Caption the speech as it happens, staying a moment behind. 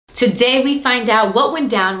Today we find out what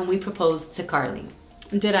went down when we proposed to Carly.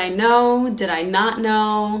 Did I know? Did I not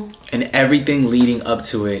know? And everything leading up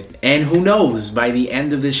to it. And who knows, by the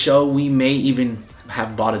end of the show, we may even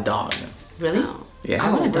have bought a dog. Really? No. Yeah.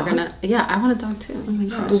 I want a dog. I want a dog too. Oh my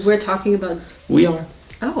gosh. We're talking about... We are.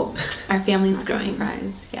 Oh. Our family's growing.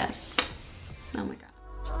 Surprise. Yes. Oh my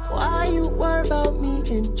God. Why you worry about me?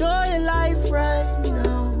 Enjoy your life right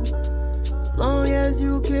now. As long as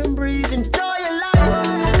you can breathe, enjoy your life.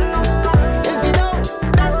 If you don't,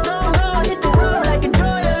 that's don't go hit the road like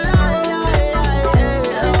enjoy your life.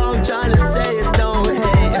 All I'm trying to say is don't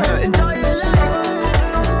hate. Enjoy your life.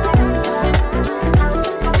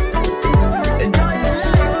 Enjoy your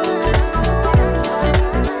life.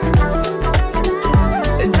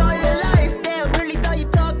 Enjoy your life. Damn, really thought you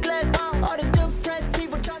talk less. All the depressed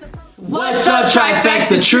people trying to... What's up,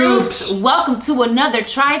 Trifecta Troops? Welcome to another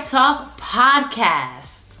Tri Talk podcast.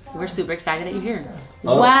 We're super excited that you're here.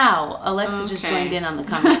 Wow, Alexa just joined in on the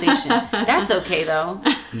conversation. That's okay though.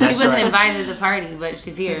 She wasn't invited to the party, but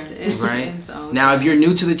she's here. Right? Now, if you're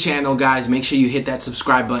new to the channel, guys, make sure you hit that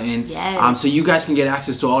subscribe button. Yes. So you guys can get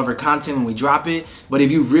access to all of our content when we drop it. But if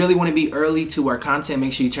you really want to be early to our content,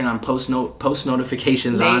 make sure you turn on post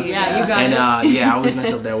notifications on. Yeah, you got and it. yeah, I always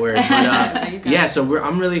mess up that word. But yeah, so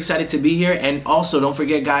I'm really excited to be here. And also, don't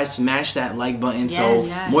forget, guys, smash that like button so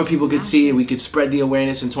more people could see it. We could spread the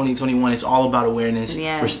awareness in 2021. It's all about awareness,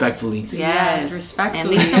 respectfully. Yes, respectfully. And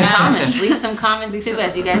leave some comments. Leave some comments too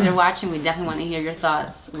as you guys are watching. We definitely want to hear your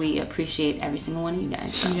thoughts. We appreciate every single one of you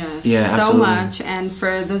guys. So. Yes, yeah, so absolutely. much. And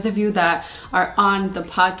for those of you that are on the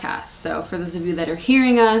podcast, so for those of you that are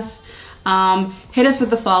hearing us, hit us with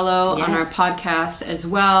the follow on our podcast as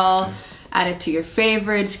well. Add it to your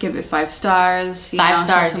favorites. Give it 5 stars. 5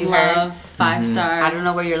 stars, you heard. 5 stars. I don't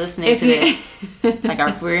know where you're listening to this. Like,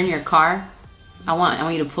 if we're in your car, I want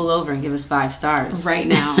you to pull over and give us 5 stars right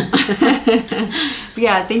now. But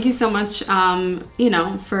yeah, thank you so much,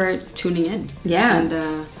 for tuning in. Yeah. And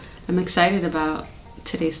I'm excited about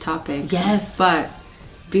today's topic. Yes. But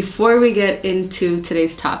before we get into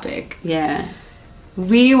today's topic, Yeah.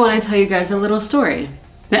 we want to tell you guys a little story.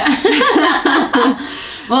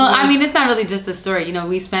 Well, I mean, it's not really just a story. You know,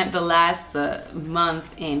 we spent the last month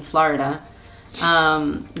in Florida,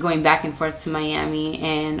 going back and forth to Miami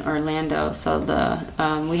and Orlando. So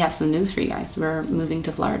we have some news for you guys. We're moving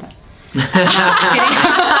to Florida.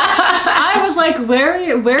 I was like, where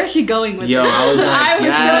is she going with this? I was like,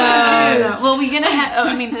 yes. Well, we're gonna have.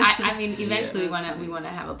 I mean, eventually we wanna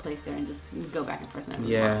have a place there and just go back and forth and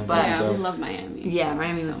everything. Yeah. But Yeah, we love Miami. yeah,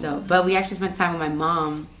 Miami was dope. But we actually spent time with my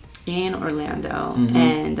mom in Orlando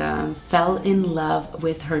and fell in love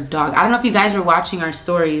with her dog. I don't know if you guys were watching our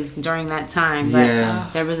stories during that time,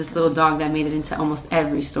 but there was this little dog that made it into almost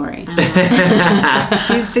every story.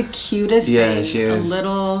 She's the cutest thing. She is. A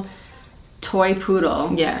little toy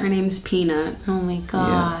poodle. Yeah. Her name's Peanut. Oh my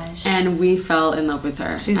gosh. And we fell in love with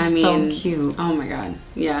her. She's so cute. Oh my god.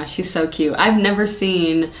 Yeah, she's so cute. I've never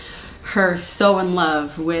seen her so in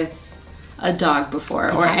love with a dog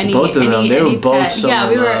before or any both of them. They were both pet. so yeah, in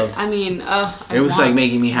we were. love. I mean, It was like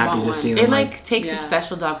making me happy to see them. It like takes a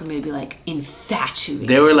special dog for me to be like infatuated.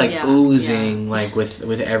 They were like oozing like with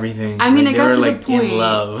everything. I mean, like, it got they were to like the point. in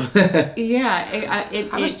love. Yeah,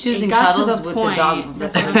 I was choosing it got cuddles to the with point. the dog.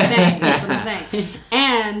 That's what I'm saying. That's what I'm saying.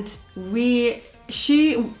 And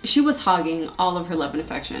she was hogging all of her love and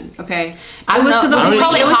affection. Okay, I was to the point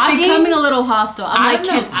call it it was hogging? becoming a little hostile. I'm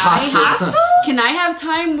like, Hostile? can I have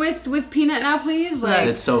time with Peanut now, please? Like,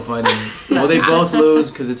 It's so funny. Well, they both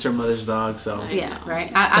lose because it's her mother's dog. So Yeah,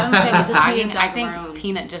 right. I don't think it was Just hogging. need a dog I of our own. think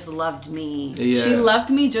Peanut just loved me. yeah. she loved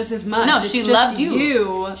me just as much. No, It's she just loved you.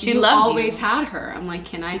 She you loved you. always had her. I'm like,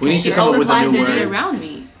 can I? We need to She come up always with a wanted new to be word. around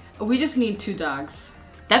me. We just need 2 dogs.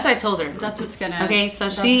 That's what I told her. That's what's gonna. Okay, so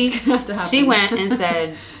that's she what's gonna have to happen. she went and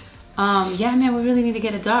said, yeah, man, we really need to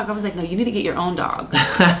get a dog. I was like, no, you need to get your own dog.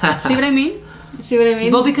 See what I mean? See what I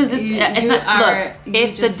mean? Well, because it's You not. are- Look, you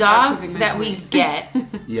if the just are dog proving my that we point. get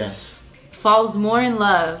Yes. falls more in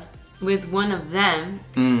love with one of them,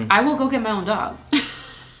 I will go get my own dog.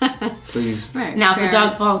 Please. Right. Now, if the fair-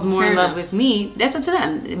 dog falls more fair in love enough. with me, that's up to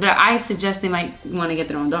them. But I suggest they might want to get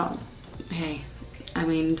their own dog. Hey, I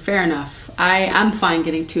mean, fair enough. I'm fine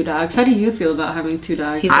getting 2 dogs. How do you feel about having 2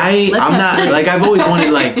 dogs? I'm Let's have not fun. like I've always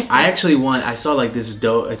wanted I saw like this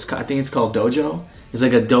I think it's called Dojo. It's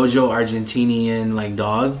like a Dojo Argentinian like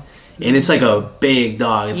dog. And it's like a big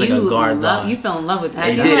dog. It's like a guard dog. You fell in love with that.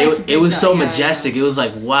 It did. It was so majestic. It was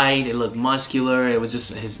like white. It looked muscular. It was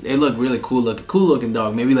just it looked really cool looking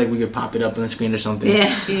dog. Maybe like we could pop it up on the screen or something.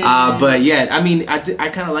 Yeah. But yeah, I mean, I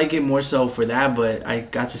kind of like it more so for that. But I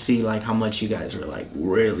got to see like how much you guys are like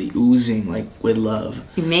really oozing like with love.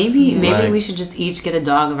 Maybe we should just each get a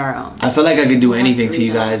dog of our own. I feel like I could do anything to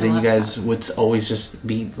you guys, and you guys would always just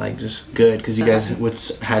be like just good because you guys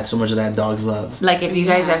had so much of that dog's love. Like if you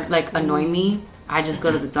guys have, like annoy me, I just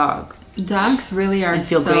go to the dog. Dogs really are and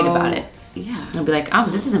feel great about it. Yeah, I'll be like, oh,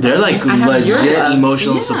 this isn't. They're like legit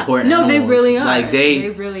emotional support. No, they really are. Like they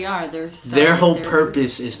really are. Their whole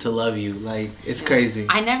purpose is to love you. Like it's crazy.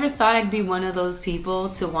 I never thought I'd be one of those people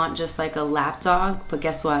to want just like a lap dog, but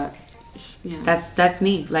guess what? Yeah, that's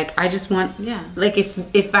me. Like I just want. Yeah. Like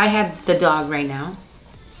if I had the dog right now,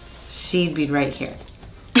 she'd be right here.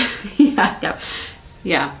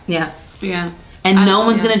 Yeah. And no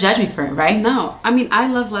one's gonna judge me for it, right? No. I mean, I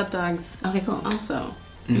love lap dogs. Okay, cool. Also,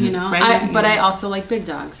 you know, but I also like big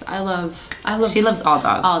dogs. I love. She loves all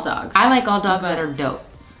dogs. All dogs. I like all dogs that are dope.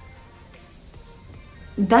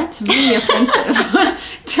 That's really offensive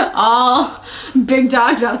to all big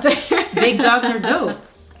dogs out there. Big dogs are dope.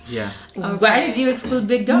 Yeah. Okay. Why did you exclude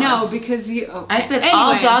big dogs? No, because you. Okay. I said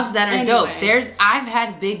all dogs that are dope. I've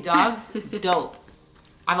had big dogs, dope.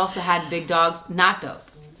 I've also had big dogs, not dope.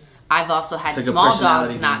 I've also had small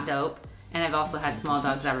dogs, not dope. And I've also had small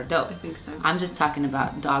dogs that were dope. I think so. I'm just talking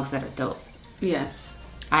about dogs that are dope. Yes.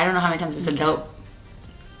 I don't know how many times I said dope.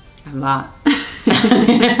 A lot.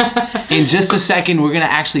 In just a second, we're going to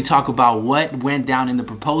actually talk about what went down in the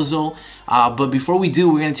proposal. But before we do,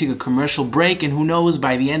 we're going to take a commercial break. And who knows,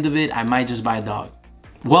 by the end of it, I might just buy a dog.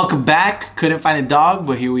 Welcome back. Couldn't find a dog,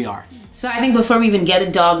 but here we are. So I think before we even get a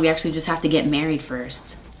dog, we actually just have to get married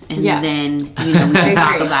first. And then, we can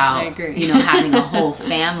talk about, having a whole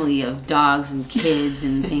family of dogs and kids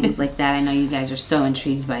and things like that. I know you guys are so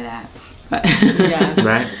intrigued by that. But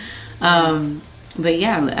Right. But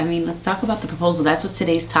yeah, I mean, let's talk about the proposal. That's what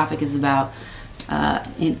today's topic is about. How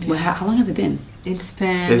long has it been? It's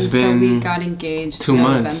been so we got engaged 2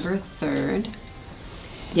 months. November 3rd.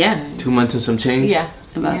 Yeah. 2 months and some change? Yeah.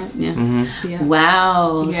 Mm-hmm.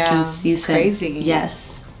 Wow. Yeah. Since you said crazy.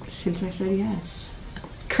 Yes. Since I said yes.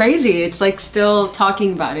 Crazy. It's like still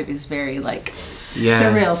talking about it is very like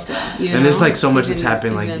surreal still. And there's like so much that's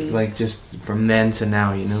happened like just from then to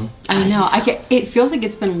now, you know? I know. It feels like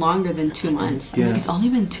it's been longer than 2 months. Yeah. Like it's only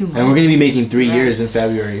been 2 months. And we're gonna be making 3 years in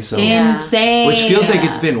February, so insane. Which feels like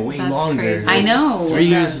it's been way longer. Crazy. I know. 3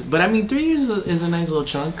 years, but I mean 3 years is a nice little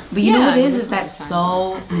chunk. But you know what it is that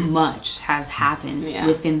so much has happened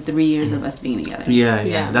within 3 years of us being together.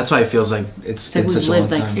 Yeah. That's why it feels like it's been such a long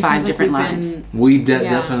time. We've lived like 5 different lives. We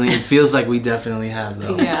definitely. It feels like we definitely have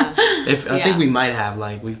though. Yeah. I think we might have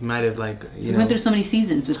we might have we went through so many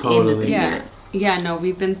seasons within the 3 years. Yeah, no,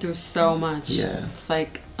 we've been through so much. Yeah. It's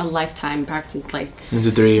like a lifetime back to like into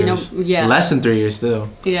 3 years. Less than 3 years still.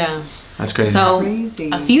 Yeah. That's crazy. So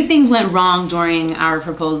a few things went wrong during our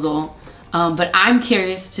proposal. But I'm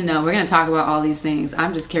curious to know, we're going to talk about all these things.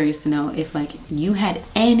 I'm just curious to know if like you had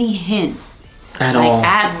any hints at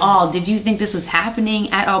all. Did you think this was happening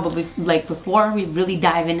at all? But before we really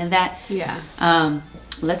dive into that,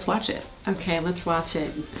 let's watch it. Okay, let's watch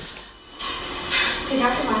it.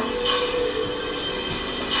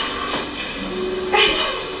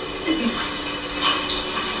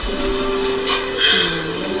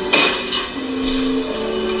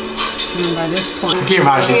 By this point, Can you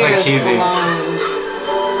imagine? It's like cheesy.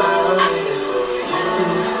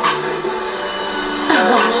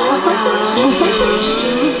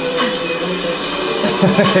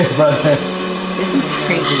 Brother. This is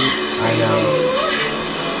crazy. I know.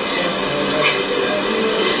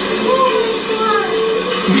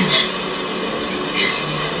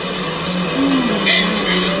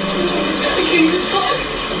 Can you talk?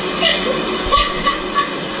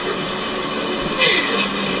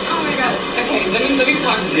 Oh my god. Okay, let me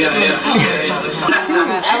talk.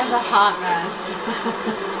 I was a hot mess.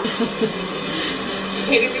 I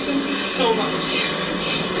hated this one so much.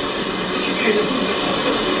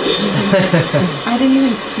 I didn't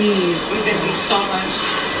even see. We've been through so much.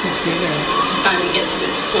 To finally get to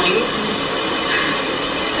this point.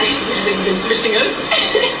 They've been pushing us.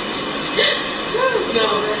 No,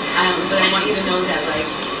 but I want you to know that like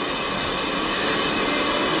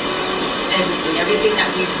everything that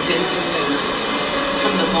we've been through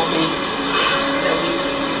from the moment that we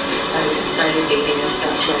started dating and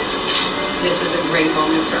stuff, like this is a great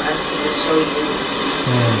moment for us to just show you.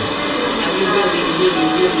 And we really, really,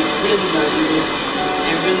 really, really love you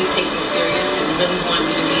and really take this serious and really want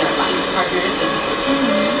you to be our life partners and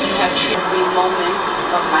have every moment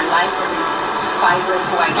of my life, every fiber of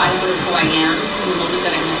who I am, the moment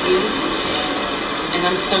that I met you. And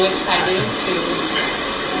I'm so excited to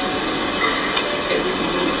share this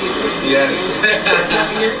moment with you. Yes.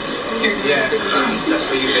 Yeah, that's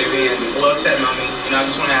for you, baby. And well said, mommy. You know, I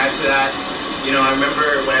just want to add to that. You know, I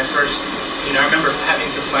remember when I first, you know, I remember having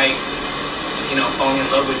to fight, you know, falling in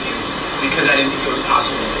love with you because I didn't think it was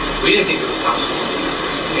possible. We didn't think it was possible.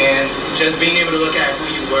 And just being able to look at who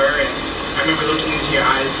you were, and I remember looking into your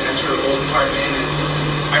eyes at your old apartment, and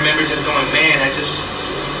I remember just going, man,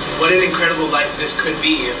 what an incredible life this could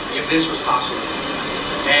be if this was possible.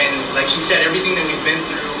 And like she said, everything that we've been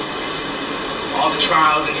through, all the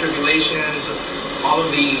trials and tribulations, all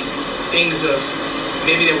of the things of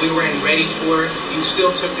maybe that we weren't ready for, you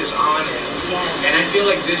still took this on, and I feel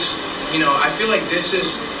like this, you know, I feel like this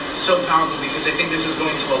is so powerful because I think this is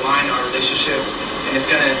going to align our relationship, and it's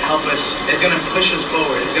going to help us, it's going to push us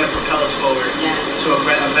forward, it's going to propel us forward to a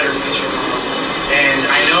better future. And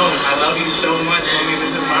I know, I love you so much, mommy,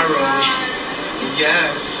 this is my room.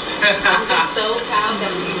 Yes. I'm just so proud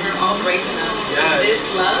that we were all brave enough with this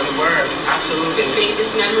love. We were, absolutely. To create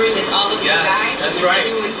this memory with all of you guys. That's right.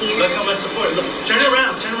 Look how much support. Look, turn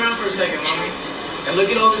around for a second, mommy. And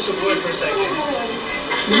look at all the support for a second.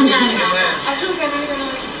 Amen. I feel like I don't even know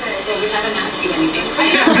what to say. Well, we haven't asked you anything.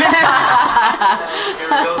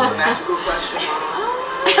 Here goes the magical question.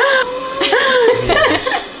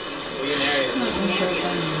 We in areas.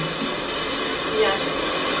 Yes.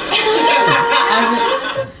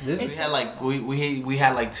 We had like we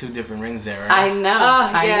had like 2 different rings there, right? I know.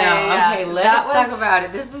 I know. Yeah. Okay, let's talk about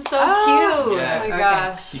it. This was so cute. Yeah. Oh my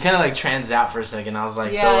gosh. You kind of like trans out for a second. I was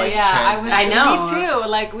like, Yeah, so like yeah. trans. I know. Me too.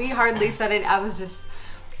 Like we hardly said it. I was just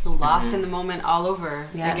lost in the moment all over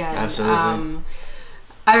Yes. again. Absolutely.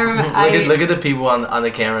 I remember. Look at the people on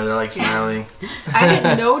the camera. They're like smiling. I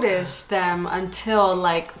didn't notice them until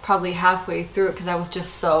like probably halfway through it because I was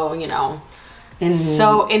just so, you know,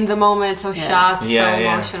 so in the moment, so shocked, so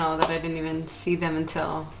emotional that I didn't even see them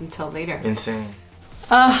until later. Insane.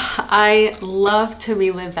 I love to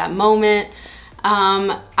relive that moment.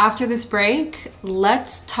 After this break,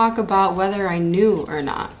 let's talk about whether I knew or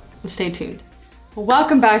not. Stay tuned.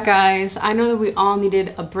 Welcome back, guys. I know that we all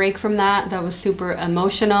needed a break from that. That was super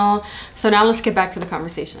emotional. So now let's get back to the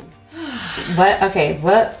conversation. Where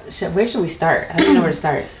should we start? I don't know where to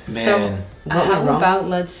start. Man. So how about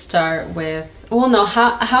let's start with, well, no,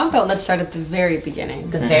 how about let's start at the very beginning.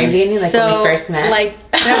 The very beginning, like when we first met? Like,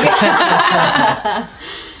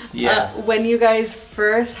 yeah. When you guys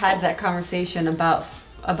first had that conversation about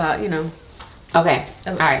you know. Okay.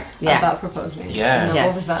 All right. Yeah. About proposing. Yeah. You know, Yes.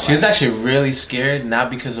 what was that She was like? actually really scared, not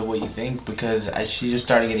because of what you think, because she just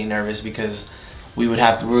started getting nervous because we were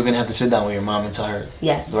gonna have to sit down with your mom and tell her.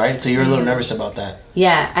 Yes. Right. So you were a little nervous about that.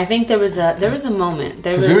 Yeah, I think there was a moment.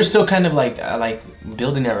 Because we were still kind of like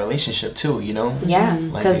building that relationship too, you know. Yeah,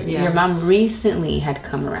 Like, because your mom recently had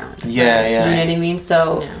come around. Yeah, yeah. You know what I mean?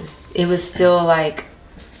 So it was still like,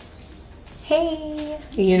 hey,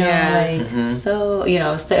 you know, like so, you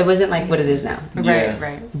know, it wasn't like what it is now. Yeah.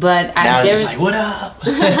 Right. But Now it's just like, what up?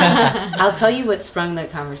 I'll tell you what sprung the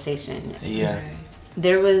conversation. Yeah.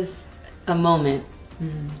 There was a moment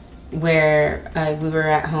where we were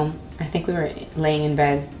at home. I think we were laying in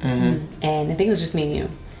bed, and I think it was just me and you.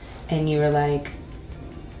 And you were like,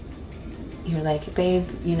 babe,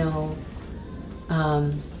 you know,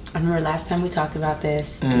 I remember last time we talked about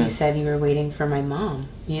this. You said you were waiting for my mom,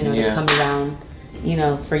 you know, to come around, you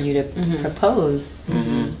know, for you to propose.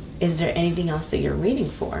 Is there anything else that you're waiting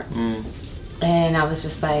for? And I was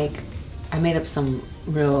just like, I made up some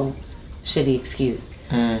real shitty excuse.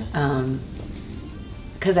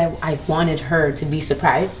 Because I wanted her to be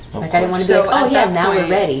surprised. Like, I didn't want to be like, oh yeah, now we're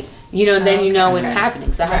ready. You know, then you know what's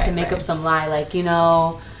happening. So I had to make up some lie, like, you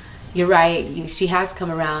know, you're right, she has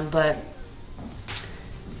come around, but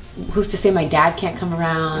who's to say my dad can't come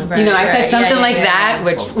around? You know, I said something like that,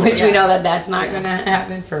 which we know that that's not going to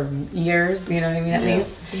happen for years, you know what I mean, at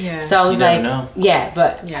least. Yeah. So I was like,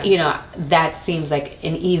 but, you know, that seems like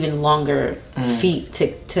an even longer feat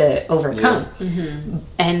to overcome.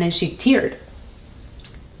 And then she teared.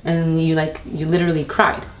 And you literally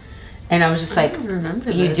cried. And I was just like, I don't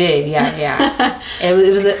remember you this. did, yeah. It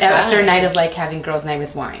was after a night of like having girls' night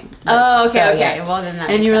with wine. Oh, okay, So, okay. yeah. Well, then that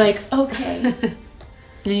And makes you were sense. like, okay.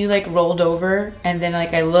 And you like rolled over, and then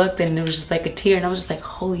like I looked, and it was just like a tear, and I was just like,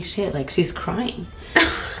 holy shit, like she's crying.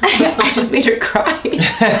 I just made her cry. And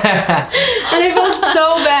I felt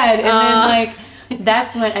so bad. And then like,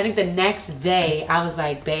 that's when I think the next day I was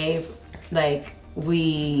like, babe, like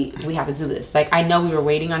we have to do this. Like, I know we were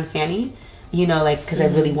waiting on Fanny, you know, like, because I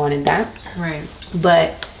really wanted that. Right.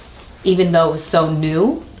 But even though it was so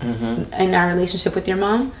new in our relationship with your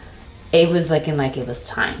mom, it was looking like it was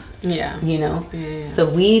time. Yeah. You know? Yeah. So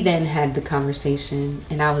we then had the conversation,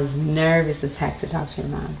 and I was nervous as heck to talk to your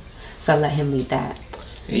mom. So I let him lead that.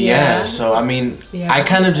 Yeah, so I mean, I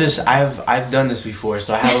kind of just I've done this before,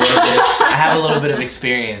 so I have a little bit of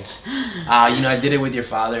experience. You know, I did it with your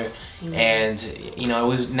father, and you know, it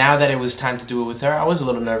was now that it was time to do it with her. I was a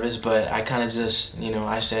little nervous, but I kind of just, you know,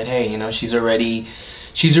 I said, hey, you know, she's already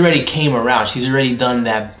came around. She's already done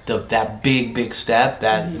that big step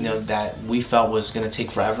that you know that we felt was gonna take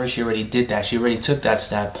forever. She already did that. She already took that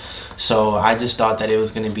step. So I just thought that it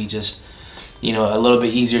was gonna be just, you know, a little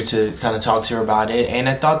bit easier to kind of talk to her about it, and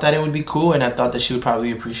I thought that it would be cool, and I thought that she would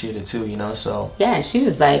probably appreciate it too, you know. So yeah, she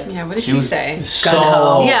was like, yeah, what did she say?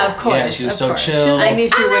 So yeah, of course, yeah, she was so chill. I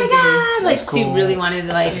knew she would be. Like cool. She really wanted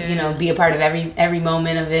to like you know be a part of every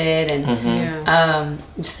moment of it, and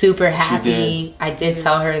super happy. I did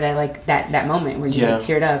tell her that like that moment where you like,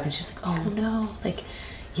 teared up, and she was like, oh no, like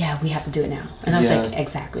yeah, we have to do it now, and I was like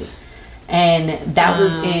exactly, and that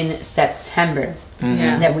was in September.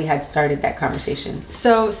 That we had started that conversation.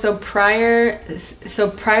 So prior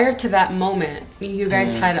to that moment, you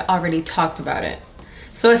guys had already talked about it.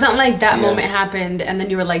 So it's not like that moment happened and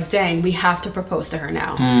then you were like, "Dang, we have to propose to her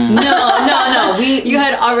now." No. You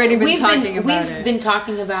had already been talking about it. We've been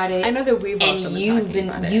talking about it. I know that we've also been talking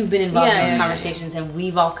about it. You've been involved in those conversations, and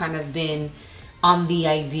we've all kind of been on the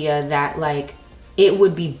idea that like it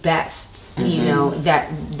would be best, you know,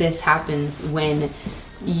 that this happens when,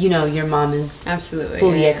 you know, your mom is absolutely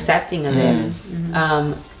fully accepting of it.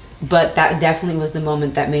 But that definitely was the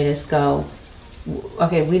moment that made us go,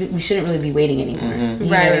 okay, we shouldn't really be waiting anymore.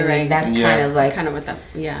 Right. That's kind of like what that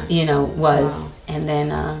you know was. Wow. And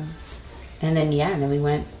then we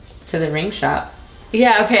went to the ring shop.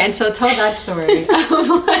 Yeah, okay, and so tell that story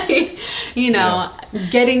of like, you know,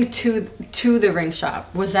 getting to the ring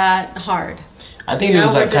shop. Was that hard? I think it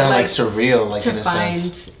was like kind of like surreal, like in a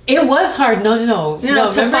sense. It was hard. No,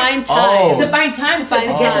 to find time. To find time to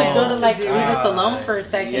get us go to like leave us alone for a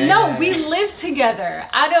second. Yeah. No, we live together.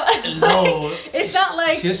 I don't. No, it's not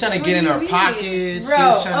like she was trying to get in our pockets.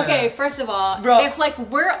 Bro, okay. First of all, if like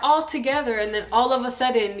we're all together and then all of a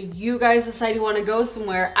sudden you guys decide you want to go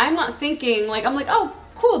somewhere, I'm not thinking like I'm like, oh,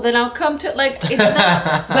 cool, then I'll come to like it's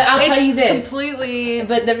not. But I'll tell you this completely.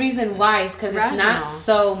 But the reason why is because it's not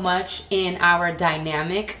so much in our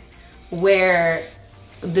dynamic where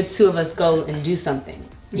the two of us go and do something.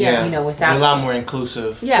 Yeah, you know, without we're a lot more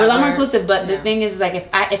inclusive. Yeah, we're a lot more inclusive. But the thing is, like, if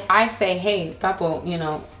I say, hey, Papo, you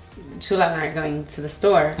know, Chula and I are going to the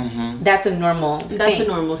store, that's a normal thing. That's a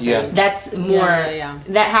normal thing. Yeah. That's more.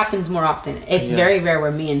 That happens more often. It's very rare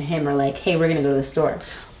where me and him are like, hey, we're gonna go to the store.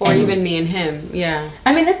 Or even me and him,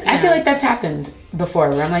 I mean, I feel like that's happened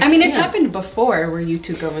before. Where I'm like, I mean, it's happened before where you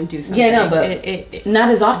two go and do something. Yeah, no, but it not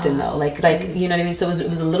as often though. Like you know what I mean. So it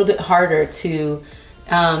was a little bit harder to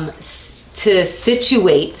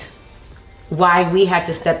situate why we had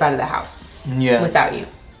to step out of the house. Without you.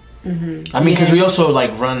 I mean, because we also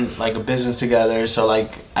like run like a business together, so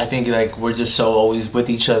like I think like we're just so always with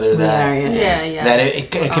each other that that it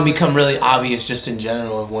can become really obvious just in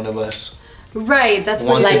general of one of us. Right, that's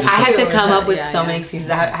what like I had to come up with so many excuses.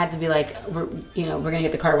 I had to be like, we're gonna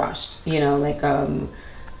get the car washed. You know, like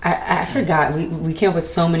I forgot. We came up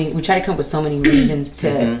with so many. We tried to come up with so many reasons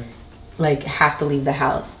to like have to leave the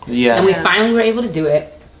house. Yeah, and we finally were able to do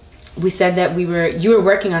it. We said that you were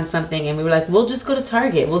working on something, and we were like, we'll just go to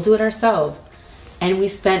Target. We'll do it ourselves. And we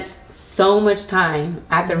spent so much time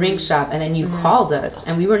at the ring shop, and then you called us,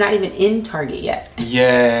 and we were not even in Target yet.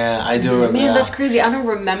 Yeah, I do remember. Man, that's crazy. I don't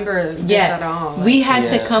remember this at all. Like, we had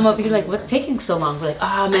to come up. You're like, what's taking so long? We're like,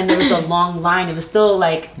 oh man, there was a long line. It was still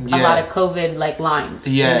like a lot of COVID like lines.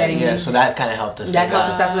 Yeah. So that kind of helped us. That helped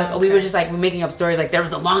us. That's like we were just like we're making up stories like there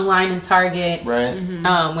was a long line in Target. Right.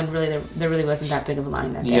 When really there really wasn't that big of a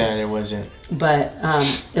line that day. Yeah, there wasn't. But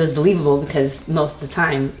it was believable because most of the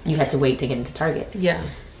time you had to wait to get into Target. Yeah.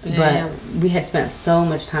 But we had spent so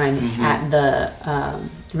much time at the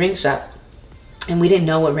ring shop, and we didn't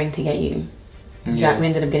know what ring to get you. We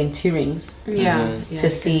ended up getting 2 rings. To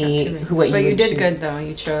see what you. But you did good though.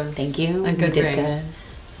 You chose. Thank you. A good ring.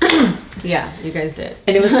 Good. Yeah, you guys did.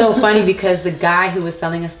 And it was so funny because the guy who was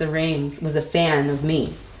selling us the rings was a fan of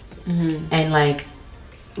me, and like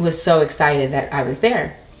was so excited that I was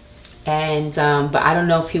there. And but I don't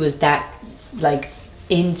know if he was that like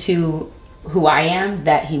into who I am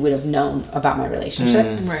that he would have known about my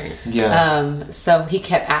relationship. Right. Yeah. So he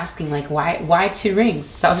kept asking like, why 2 rings?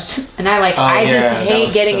 So I was just, and I just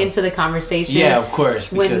hate getting into the conversation. Yeah, of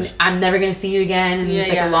course. When I'm never gonna see you again, and it's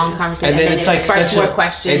like a long conversation, and then it's like starts more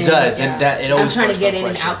questions. It does, and that it always. I'm trying to get in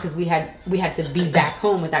and out because we had to be back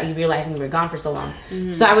home without you realizing we were gone for so long.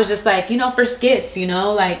 So I was just like, for skits,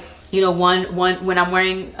 like, one when I'm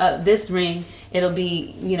wearing this ring, it'll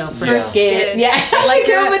be, for skit. Yeah. Like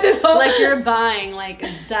you're buying like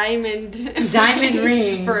diamond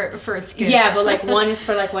rings for skits. Yeah, but like one is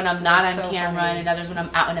for like when I'm not on camera, and another's when I'm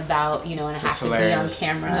out and about, and I have to be on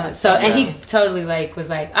camera. So and he totally like was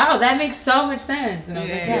like, oh, that makes so much sense. And I was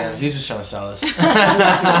like, yeah. He's just trying to sell us.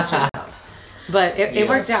 But it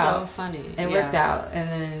worked out. So funny. It worked out,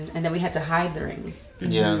 and then we had to hide the rings.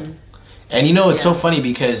 Yeah. And it's so funny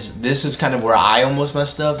because this is kind of where I almost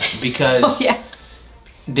messed up because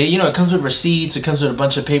they, it comes with receipts, it comes with a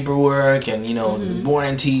bunch of paperwork and,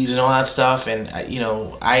 warranties and all that stuff. And, I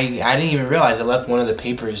didn't even realize I left one of the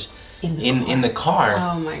papers in the car.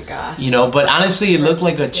 Oh my gosh. But honestly, it looked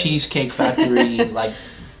like a Cheesecake Factory, like,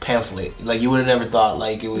 pamphlet. Like, you would have never thought,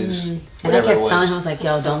 like, it was whatever it was. And I kept telling him, I was like,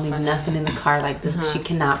 yo, don't leave nothing in the car like this. She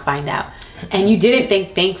cannot find out. And you didn't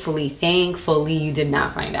think, thankfully, you did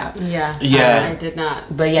not find out. Yeah. I did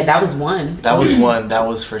not. But yeah, that was one. That was one. That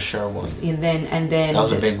was for sure one. And then that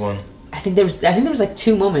was a big one. I think there was like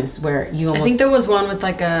 2 moments where you almost. I think there was one with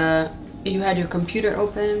like you had your computer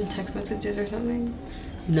open, text messages or something.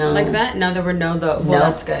 No. Like that? No, there were no.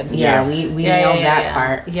 That's good. Yeah, we nailed that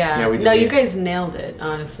part. Yeah. We did. No, you guys nailed it.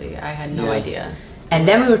 Honestly, I had no idea. And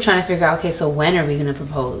then we were trying to figure out, okay, so when are we going to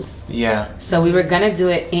propose? Yeah. So we were going to do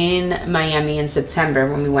it in Miami in September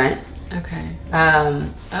when we went. Okay.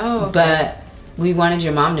 Okay. But we wanted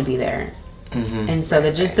your mom to be there. And so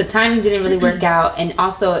the timing didn't really work out. And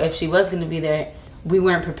also, if she was going to be there, we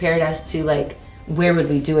weren't prepared as to, like, where would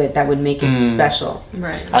we do it that would make it special.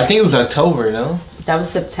 Right. I think it was October, no? That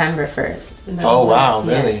was September 1st. Oh, wow,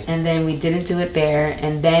 really? Yeah. And then we didn't do it there.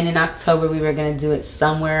 And then in October, we were going to do it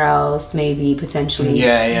somewhere else, maybe, potentially.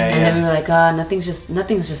 Yeah. And then we were like, oh, nothing's just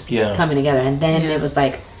coming together. And then it was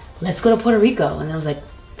like, let's go to Puerto Rico. And then I was like,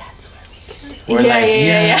 that's where we can do it. We're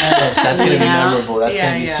yes, that's going to be memorable. That's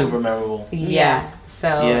going to be super memorable. Yeah.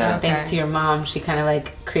 So thanks to your mom, she kind of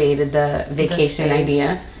like created the vacation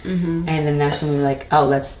idea. And then that's when we were like, oh,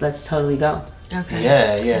 let's totally go. Okay.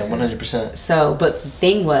 Yeah, 100%. So, but the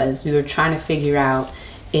thing was, we were trying to figure out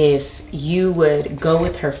if you would go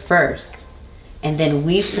with her first, and then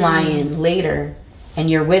we fly in later, and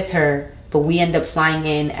you're with her, but we end up flying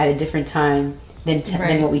in at a different time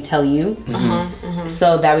than what we tell you.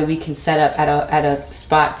 So that way we can set up at a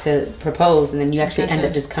spot to propose, and then you actually end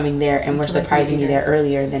up just coming there, and we're surprising you there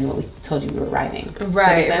earlier than what we told you we were arriving.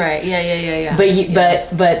 Right. Yeah.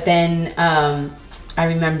 But then I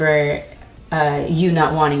remember you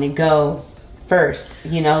not wanting to go first,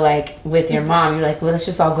 like with your mom. You're like, well, let's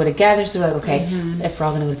just all go together. So we're like, okay, if we're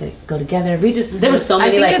all gonna go together, there were so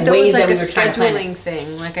many ways that we were trying to plan. Scheduling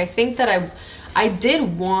thing. Like, I think that I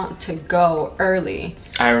did want to go early.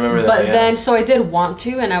 I remember that. But then, so I did want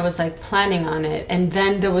to, and I was like planning on it, and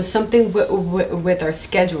then there was something with our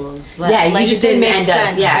schedules. You just didn't end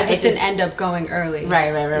up. Yeah, I just didn't end up going early.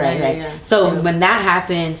 Right. Yeah. So when that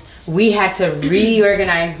happened, we had to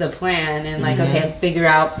reorganize the plan and okay, figure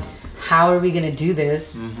out how are we gonna do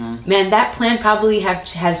this. Man, that plan probably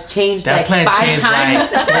has changed that like plan 5 changed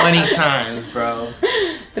times. like 20 times, bro.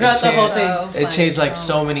 Throughout the whole thing. It changed like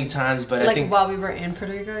so many times, but I think while we were in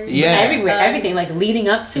Puerto Rico. Everywhere, everything like leading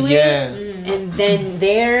up to it. And then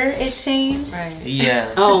there it changed. Right.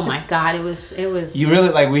 Yeah. Oh my God, it was. You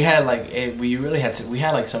really we had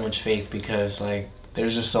like so much faith because like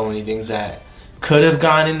there's just so many things that could have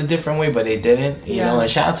gone in a different way, but they didn't. You know, and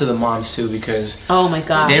shout out to the moms too because oh my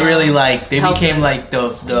God, they really became like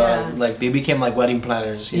they became like wedding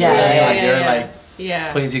planners. You know what I mean? They were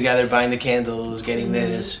like putting together, buying the candles, getting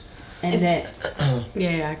this. And then go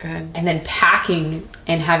ahead. And then packing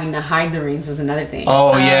and having to hide the rings was another thing.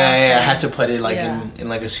 Oh yeah. I had to put it like in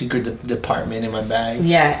like a secret department in my bag.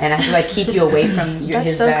 Yeah, and I had to like keep you away from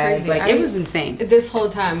his bag. Crazy. Like it was insane. This whole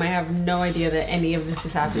time I have no idea that any of this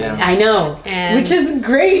is happening. Yeah. I know, which is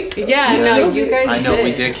great. Yeah, no, you guys. I know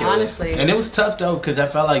we did kill honestly, and it was tough though because I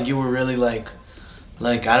felt like you were really like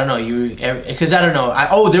I don't know because I don't know.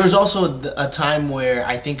 There was also a time where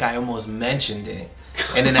I think I almost mentioned it.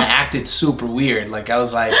 And then I acted super weird. Like I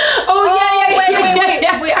was like, wait.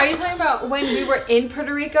 Are you talking about when we were in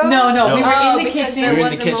Puerto Rico? No. We were in the kitchen. We were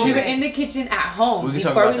in the kitchen. We were in the kitchen at home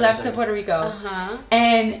before we left to Puerto Rico.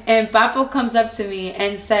 And Papo comes up to me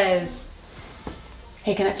and says,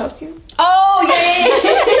 hey, can I talk to you? Oh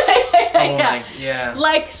yeah. Yeah.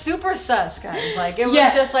 Like super sus, guys. Like it was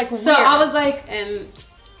just like weird. So I was like, and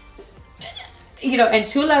you know, and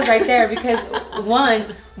Chula's right there because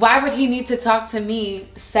one, why would he need to talk to me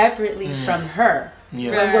separately from her?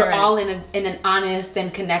 Yeah. When we're all in an honest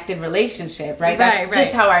and connected relationship, right? That's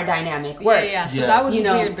just how our dynamic works. Yeah. So that was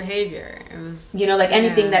weird behavior. It was, you know, like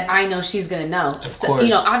anything that I know she's gonna know. Of so, course. you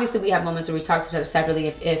know, obviously we have moments where we talk to each other separately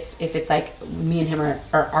if it's like me and him are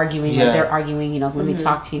arguing or they're arguing, you know, let me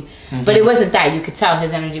talk to you. But it wasn't that. You could tell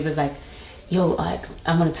his energy was like, yo, like,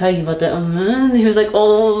 I'm gonna tell you about the, he was like,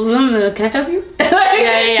 oh, can I talk to you? He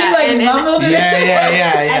like mumbled it.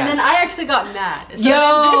 Yeah. And then I actually got mad.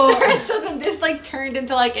 So then this like turned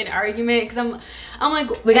into like an argument because I'm like,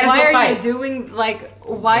 why are you doing like,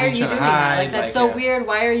 why are you doing that? Like that's so weird.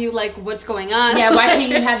 Why are you like, what's going on? Yeah, why can't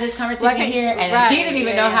you have this conversation here? And he didn't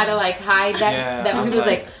even know how to like hide that. That he was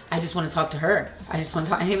like, I just want to talk to her. I just want to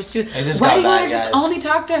talk. And he was just, why do you want to just only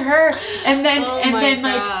talk to her? And then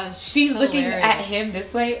like she's looking at him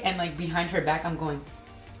this way, and like behind her back, I'm going.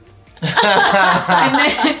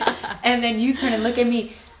 and then you turn and look at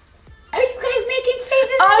me. Are you guys making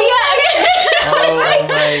faces? Oh my god.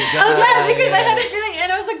 I was laughing because I had a feeling,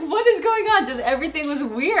 and I was like, what is going on? Just everything was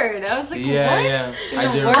weird. I was like, what? Yeah. I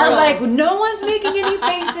was like, no one's making any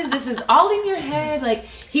faces. This is all in your head. Like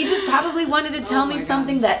he just probably wanted to tell me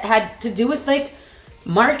something that had to do with like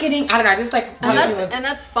marketing. I don't know. Just like and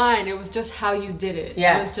that's fine. It was just how you did it.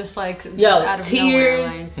 Yeah. It was just like out of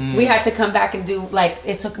tears. We had to come back and do like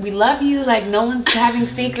we love you. Like no one's having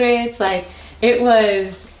secrets. Like it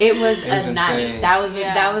was a night. That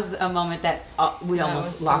was a moment that we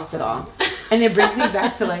almost lost it all. And it brings me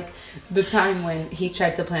back to like the time when he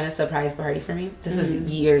tried to plan a surprise party for me. This is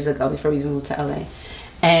years ago before we moved to LA.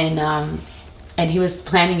 And he was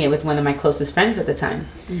planning it with one of my closest friends at the time.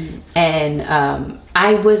 And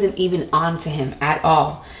I wasn't even on to him at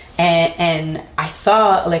all. And I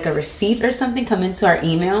saw like a receipt or something come into our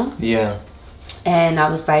email. Yeah. And I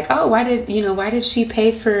was like, oh, why did she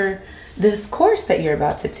pay for this course that you're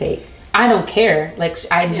about to take? I don't care. Like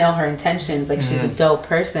I know her intentions. Like she's a dope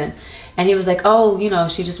person. And he was like, oh, you know,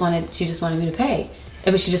 she just wanted me to pay. I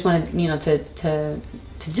mean, she just wanted, you know, to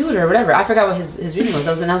do it or whatever. I forgot what his reason was.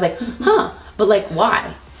 And I was like, huh, but like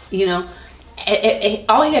why? You know,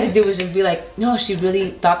 all he had to do was just be like, no, she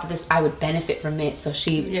really thought that I would benefit from it. So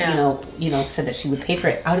she, you know, said that she would pay for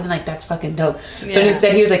it. I would have been like, that's fucking dope. But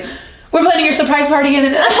instead he was like, we're planning your surprise party. And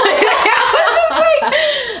then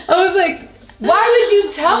I was like, why would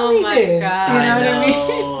you tell me this? God. You know what I mean?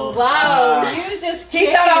 Wow, you just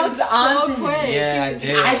he thought I was on so quick. Yeah, I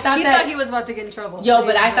did. He thought he was about to get in trouble. Yo,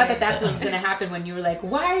 but I thought that that's what was gonna happen when you were like,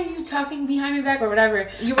 "Why are you talking behind my back or whatever?"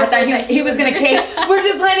 I thought he was gonna cave. We're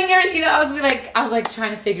just planning here, you know. I was like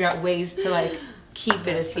trying to figure out ways to like keep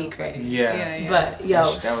it a secret. Yeah. But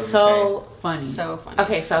yo, that was so funny. So funny.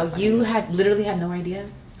 Okay, so you had literally had no idea.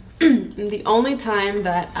 The only time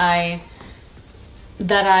that I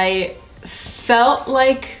felt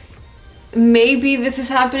like maybe this is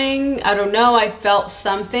happening, I don't know, I felt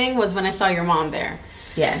something was when I saw your mom there.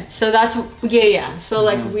 Yeah. So that's so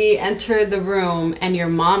like we entered the room and your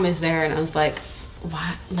mom is there, and I was like,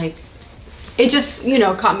 what? Like it just, you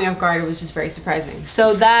know, caught me off guard. It was just very surprising.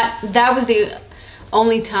 So that was the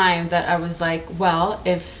only time that I was like, well,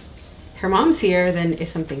 if her mom's here, then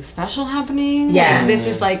is something special happening? Yeah. Like, this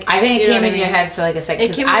is like, I think it came in your head for like a second.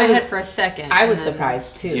 It came in my head for a second. I was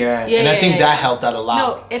surprised too. Yeah, and I think that helped out a lot.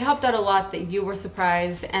 No, it helped out a lot that you were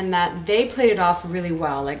surprised and that they played it off really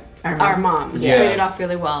well. Like our moms played it off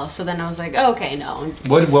really well. So then I was like, oh, okay, no.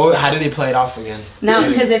 How did they play it off again? No,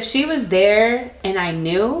 because if she was there and I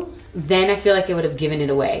knew, then I feel like it would have given it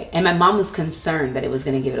away. And my mom was concerned that it was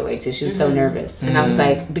going to give it away too. She was so nervous. And I was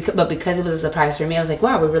like, because it was a surprise for me, I was like,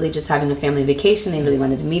 wow, we're really just having a family vacation. They really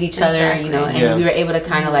wanted to meet each other, you know, and we were able to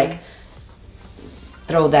kind of like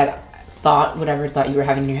throw that whatever thought you were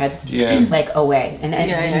having in your head, like away. And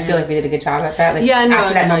you feel like we did a good job at that? Like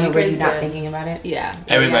after that moment, were you not thinking about it? Yeah.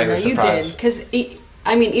 Everybody was surprised. You did. Because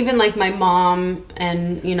I mean, even like my mom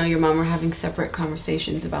and, you know, your mom were having separate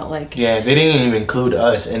conversations about like... Yeah, they didn't even include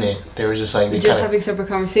us in it. They were just like... having separate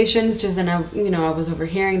conversations, just then I was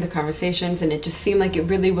overhearing the conversations, and it just seemed like it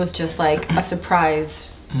really was just like a surprise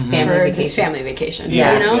for this family vacation.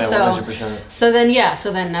 Yeah, you know? Yeah, 100%. So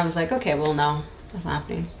then I was like, okay, well, no, that's not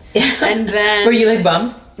happening. And then... Were you like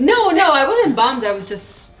bummed? No, I wasn't bummed. I was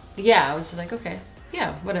just, I was just like, okay,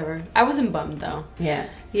 yeah, whatever. I wasn't bummed though. Yeah.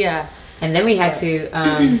 Yeah. And then we had to,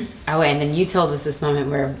 and then you told us this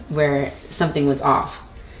moment where something was off.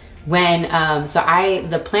 When,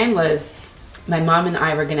 the plan was my mom and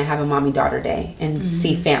I were gonna have a mommy-daughter day and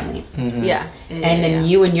see family. Yeah. And then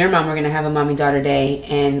you and your mom were gonna have a mommy-daughter day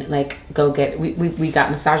and like go get, we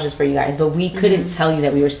got massages for you guys, but we couldn't tell you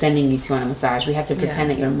that we were sending you two on a massage. We had to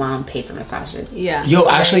pretend that your mom paid for massages. Yeah. Yo,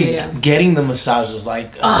 actually, getting the massages,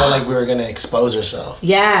 like, I felt like we were gonna expose ourselves.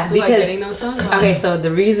 Yeah, because getting those songs? okay, so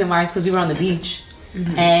the reason why is because we were on the beach.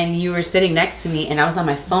 And you were sitting next to me and I was on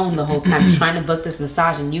my phone the whole time trying to book this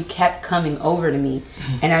massage, and you kept coming over to me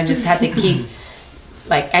and I just had to keep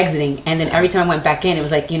like exiting, and then every time I went back in it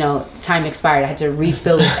was like, you know, time expired. I had to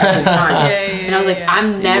refill it every time. And I was like,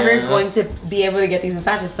 I'm never going to be able to get these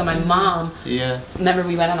massages. So my mom, remember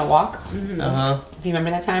we went on a walk? Do you remember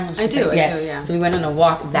that time? I do, yeah. So we went on a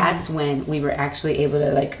walk. That's when we were actually able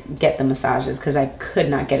to like get the massages, because I could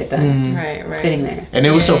not get it done sitting there. And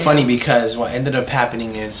it was so funny because what ended up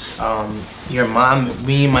happening is your mom,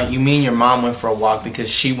 me and your mom went for a walk because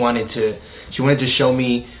she wanted to show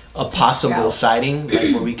me a possible sighting,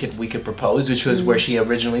 like where we could propose, which was where she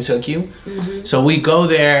originally took you. So we go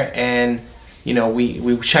there and, you know,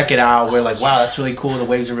 we check it out. We're like, wow, that's really cool. The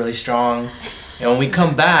waves are really strong. And when we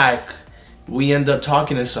come back, we end up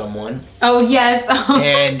talking to someone. Oh yes. Oh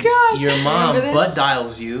and my God. Your mom butt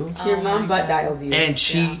dials you. Your mom butt dials you. And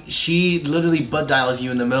she literally butt dials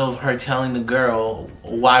you in the middle of her telling the girl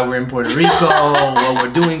why we're in Puerto Rico, what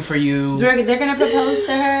we're doing for you. They're gonna propose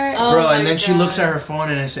to her. Bro, and then she looks at her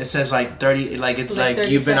phone and it says like 30, like it's like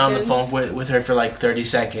you've been on the phone with her for like 30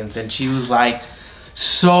 seconds, and she was like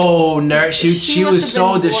so nervous. She was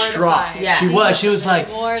so distraught. Yeah. She was like,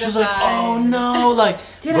 oh no, like,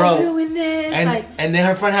 did bro, I ruin this? And then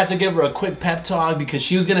her friend had to give her a quick pep talk because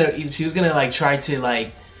she was gonna like try to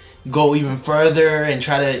like go even further and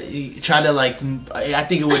try to like, I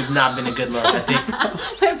think it would have not been a good look. I think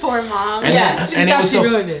my poor mom. And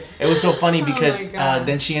it was so funny because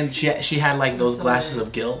then she had like those glasses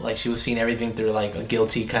of guilt, like she was seeing everything through like a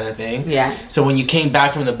guilty kind of thing. Yeah. So when you came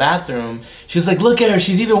back from the bathroom, she was like, look at her,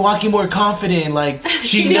 she's even walking more confident, like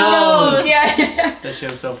she knows. Yeah. That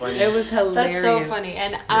shit was so funny. It was hilarious. That's so funny,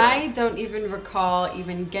 and I don't even recall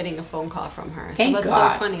even getting a phone call from her. Thank so that's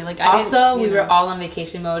God. so funny. Like we were all on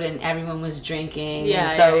vacation mode and everyone was drinking.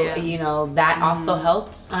 You know, that also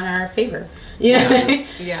helped on our favor. You know?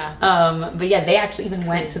 But yeah, they actually even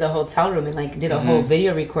went to the hotel room and like did a whole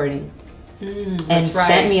video recording. And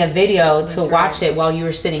sent me a video to watch it while you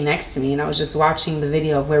were sitting next to me, and I was just watching the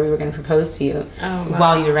video of where we were going to propose to you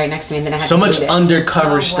while you were right next to me, and then I had so to much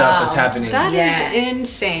undercover stuff that's happening. That is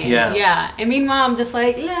insane. Yeah. And meanwhile, I'm just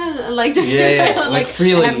like, like just like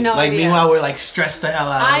freely. I have no idea. Meanwhile, we're like stressed the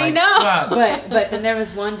hell out. I know. But then there was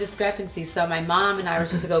one discrepancy. So my mom and I were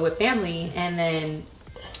supposed to go with family, and then,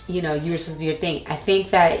 you know, you were supposed to do your thing. I think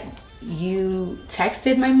that you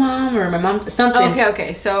texted my mom or my mom something.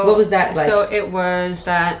 Okay. So what was that like? So it was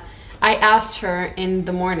that I asked her in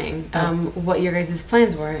the morning what your guys'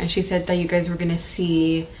 plans were, and she said that you guys were gonna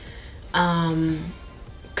see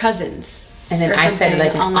cousins. And then I said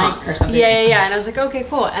like an aunt or something. Yeah. And I was like, okay,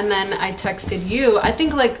 cool. And then I texted you. I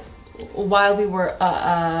think like while we were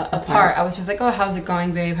apart, I was just like, oh, how's it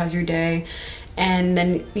going, babe? How's your day? And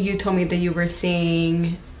then you told me that you were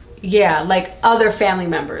seeing. Yeah, like other family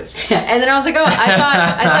members. And then I was like, oh, I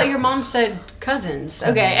thought your mom said cousins.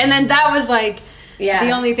 Okay. And then that was like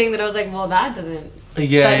the only thing that I was like, well, that doesn't.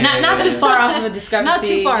 Yeah. But not too far off of a discrepancy. Not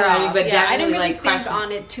too far off. But I didn't really like think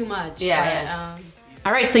on it too much. Yeah.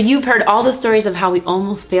 All right, so you've heard all the stories of how we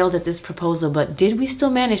almost failed at this proposal, but did we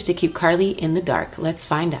still manage to keep Carly in the dark? Let's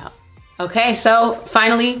find out. Okay, so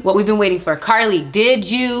finally, what we've been waiting for. Carly, did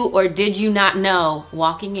you or did you not know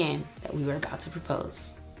walking in that we were about to propose?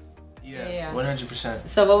 Yeah, 100%.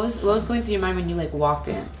 So what was going through your mind when you like walked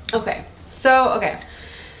in? Okay,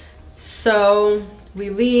 so we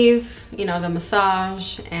leave, you know, the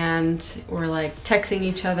massage, and we're like texting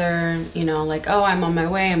each other, you know, like, oh, I'm on my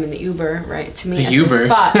way, I'm in the Uber, right, to meet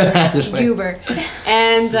at the spot. Uber.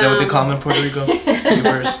 And is that what they call them in Puerto Rico?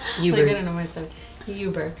 Ubers. Like, I don't know what it said.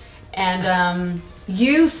 Uber. And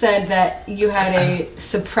you said that you had a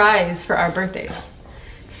surprise for our birthdays.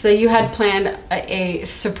 So you had planned a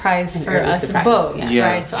surprise for us both,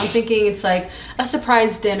 right? So I'm thinking it's like a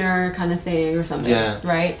surprise dinner kind of thing or something,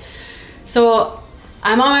 right? So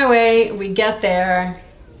I'm on my way, we get there,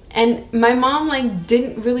 and my mom like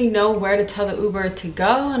didn't really know where to tell the Uber to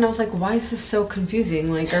go, and I was like, why is this so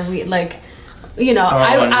confusing? Like, are we like, you know,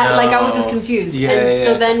 I was just confused.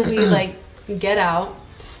 So then we like get out.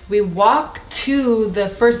 We walk to the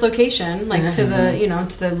first location, like to the, you know,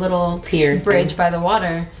 to the little pier bridge by the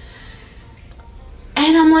water.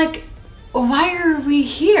 And I'm like, why are we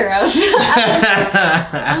here? I was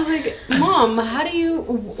like, Mom,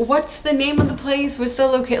 what's the name of the place? We're still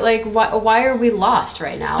located, like, why are we lost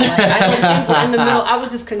right now? Like, I don't think we're in the middle. I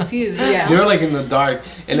was just confused. Yeah. They were like in the dark.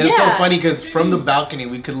 And it's so funny because from the balcony,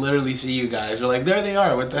 we could literally see you guys. We're like, there they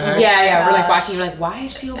are. What the heck? Yeah. We're like watching. We're like, why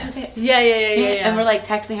is she over there? Yeah. And we're like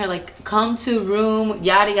texting her, like, come to room,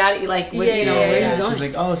 yada, yada. Like, where are you going? She's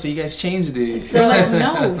like, oh, so you guys changed it. So we're like,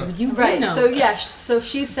 no, you right. know. So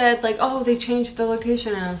she said, like, oh, they changed the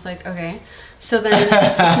location. And I was like, okay. So then we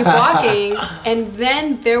keep walking, and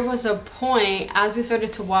then there was a point as we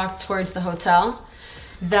started to walk towards the hotel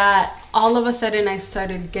that all of a sudden I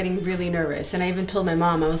started getting really nervous, and I even told my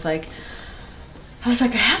mom, I was like, I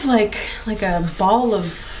have like a ball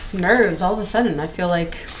of nerves all of a sudden. I feel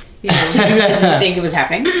like, you know. You really think it was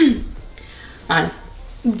happening? Honest.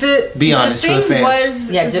 Be honest for the fans.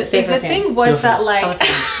 The thing was that, like,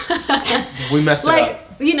 we messed it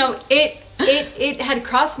up. You know, it had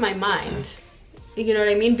crossed my mind. You know what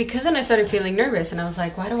I mean? Because then I started feeling nervous, and I was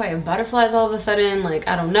like, why do I have butterflies all of a sudden? Like,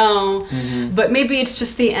 I don't know. But maybe it's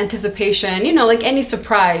just the anticipation. You know, like any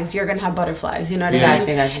surprise, you're going to have butterflies. You know what I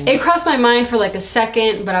mean? Gotcha. It crossed my mind for like a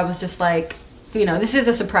second, but I was just like, you know, this is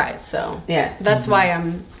a surprise. So yeah, that's why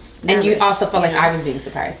I'm nervous. And you also felt like I was being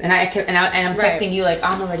surprised. And I'm texting you like,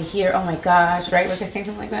 I'm already here. Oh my gosh, right? Was I saying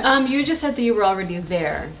something like that? You just said that you were already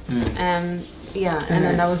there. And yeah, and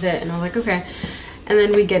then that was it. And I was like, okay. And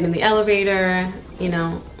then we get in the elevator, you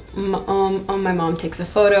know, my mom takes a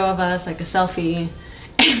photo of us, like a selfie,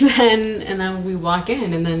 and then we walk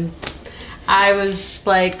in, and then I was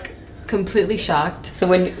like completely shocked. So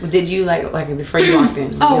when did you like before you walked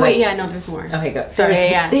in? Oh wait, yeah, no, there's more. Okay, good. Sorry,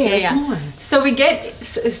 yeah. More. So we get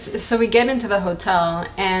into the hotel,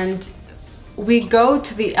 and we go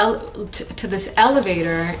to to this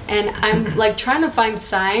elevator, and I'm like trying to find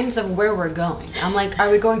signs of where we're going. I'm like,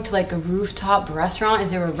 are we going to like a rooftop restaurant?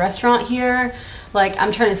 Is there a restaurant here? Like,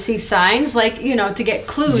 I'm trying to see signs, like, you know, to get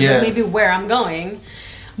clues of maybe where I'm going.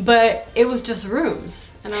 But it was just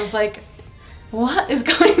rooms, and I was like, what is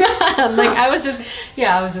going on? Like, I was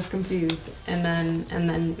just confused. And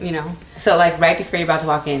then you know. So like right before you're about to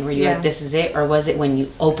walk in, were you like, this is it? Or was it when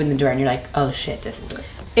you opened the door and you're like, oh shit, this is it?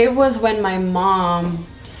 It was when my mom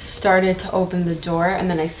started to open the door, and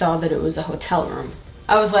then I saw that it was a hotel room.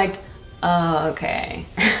 I was like, oh, okay.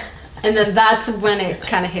 And then that's when it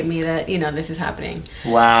kind of hit me that, you know, this is happening.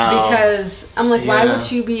 Wow. Because I'm like, why would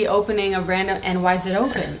you be opening a random, and why is it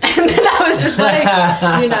open? And then I was just like,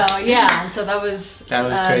 you know, yeah. So that was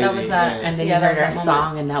crazy. That was that. And then you heard our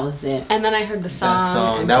song, and that was it. And then I heard the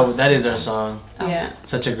song. That is our song. Yeah.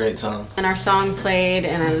 Such a great song. And our song played,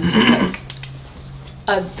 and I was just like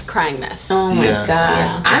a crying mess. Oh my god.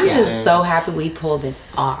 Yeah. I'm just so happy we pulled it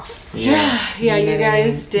off. Yeah, you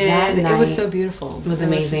guys did. It was so beautiful. It was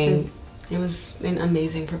amazing. It was an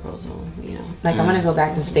amazing proposal, you know. Like, I'm gonna go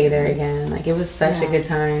back and stay there again. Like, it was such a good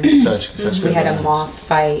time. Such We had a moth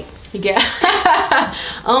fight. Yeah.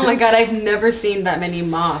 Oh my god, I've never seen that many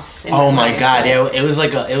moths. Oh my god, it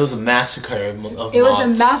was a massacre of moths. It was a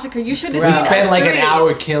massacre. You should have seen. We spent like an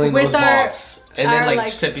hour killing those moths. And then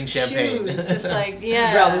like sipping champagne. Shoes, just like,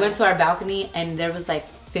 yeah. Bro, we went to our balcony, and there was like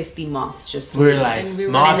 50 moths just we were like,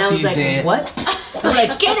 moth season. Like, what? I was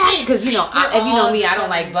like, get out of here, because you know, if you know me, I don't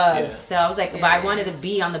like bugs. So I was like, but I wanted to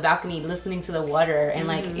be on the balcony listening to the water and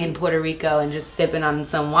like in Puerto Rico and just sipping on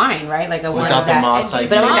some wine, right? Like a without the moths, like,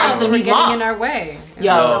 but I got so many getting in our way.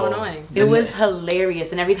 Yo, so annoying. It was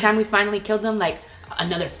hilarious, and every time we finally killed them, like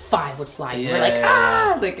another 5 would fly. We're like,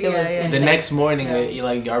 ah, like it was insane. The next morning,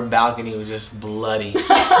 like our balcony was just bloody.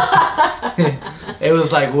 It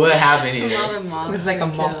was like, what happened here? It was like a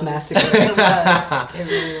moth massacre. It was. It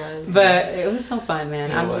really was. But it was so fun,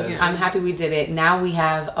 man. I'm happy we did it. Now we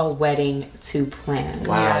have a wedding to plan.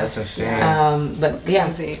 Wow, that's insane. But yeah,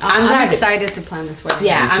 I'm excited to plan this wedding.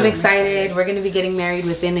 Yeah, I'm excited. We're gonna be getting married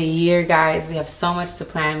within a year, guys. We have so much to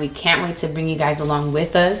plan. We can't wait to bring you guys along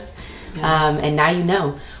with us. Yes. And now you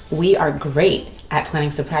know, we are great at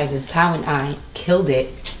planning surprises. Pau and I killed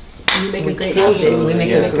it. We make a great team. We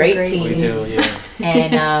make a great team. We do, yeah.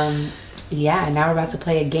 And now we're about to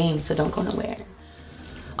play a game, so don't go nowhere.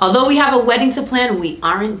 Although we have a wedding to plan, we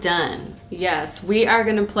aren't done. Yes, we are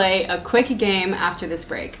gonna play a quick game after this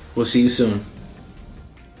break. We'll see you soon.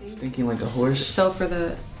 I was thinking like a horse. So for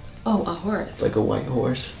the, a horse. Like a white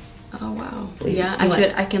horse. Oh wow. Yeah,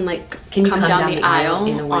 I can come down the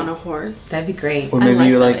aisle on a horse. That'd be great. Or maybe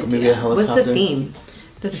maybe a helicopter. What's the theme?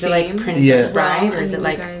 Is it like Princess Bride, or is it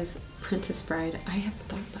like Princess Bride? I haven't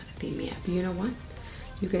thought about a theme yet. But you know what?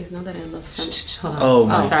 You guys know that I love some. Oh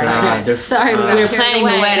my god. Sorry, we were planning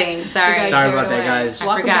the wedding. Sorry about that, guys.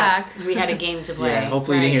 I forgot. We had a game to play. Yeah,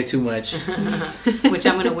 hopefully you didn't hear too much. Which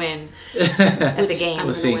I'm gonna win with the game.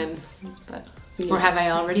 We'll see. Or have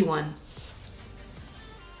I already won?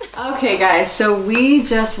 Okay, guys, so we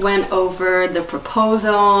just went over the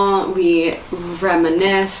proposal, we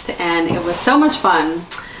reminisced, and it was so much fun.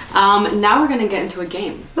 Now we're gonna get into a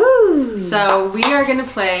game. Woo! So we are gonna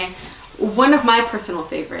play one of my personal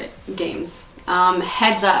favorite games,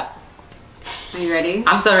 Heads Up. Are you ready?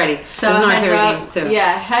 I'm so ready. So those are my favorite up, games too.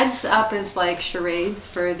 Yeah, Heads Up is like charades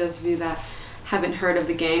for those of you that haven't heard of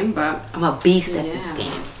the game, but I'm a beast at this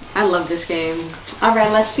game. I love this game. All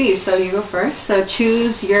right, let's see. So you go first. So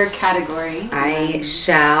choose your category. I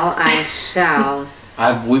shall.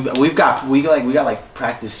 We got like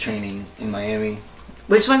practice training in Miami.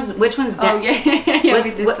 Which one's down? Oh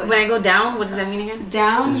yeah. When I go down, what does that mean again?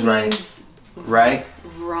 Down is right. means right.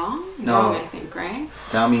 Wrong. No. Wrong, I think. Right.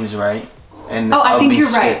 Down means right. And I think you're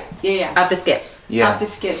skip. right. Yeah. Up is skip. Yeah. Up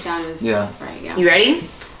is skip. Down is right. Yeah. You ready?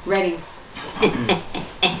 Ready.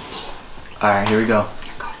 All right, here we go.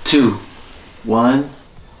 2, 1.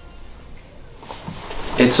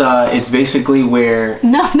 It's basically where.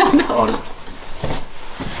 No. Oh.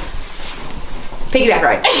 Piggyback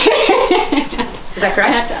ride. Is that correct?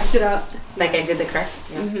 I have to act it out. Like I did the correct.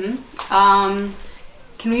 Yeah.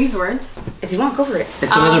 Can we use words? If you want, go for it.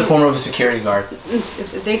 It's another form of a security guard.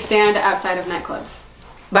 They stand outside of nightclubs.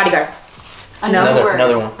 Bodyguard. Another word.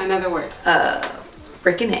 Another one. Another word.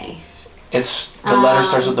 Freaking A. It's the letter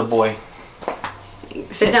starts with the boy.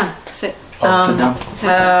 Sit down. Sit. Sit down.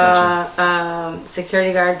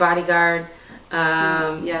 Security guard, bodyguard.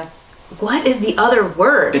 Yes. What is the other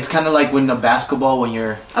word? It's kind of like when the basketball when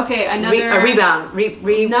you're. Okay, another. A rebound.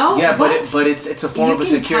 No. Yeah, but it's a form of a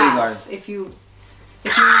security guard. If you.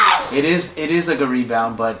 It is like a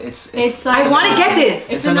rebound, but it's like, I want to get this.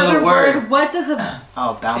 It's another word. What does a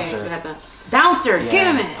bouncer? Okay, so we got the bouncer. Yeah.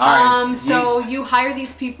 Damn it. All right. So you hire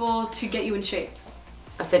these people to get you in shape.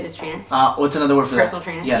 A fitness trainer. What's another word for Personal that?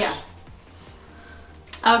 trainer. Yes.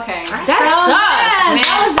 Okay. That sucks,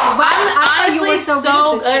 man. I'm honestly so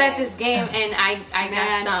good at this game, and I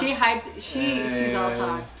got stumped. She hyped. She's all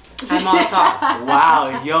talk. I'm all talk.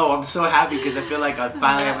 Wow, yo, I'm so happy because I feel like I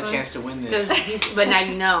finally have a chance to win this. But now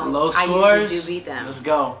you know. Low scores. I usually do beat them. Let's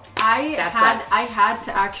go. I had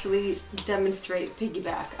to actually demonstrate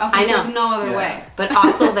piggyback. I know. There's no other way. But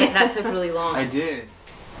also that took really long. I did.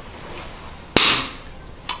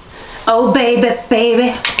 Oh baby.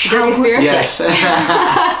 Britney Spears? Yes.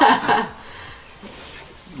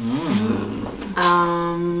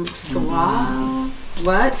 Suave.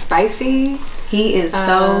 What? Spicy? He is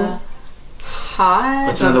so hot.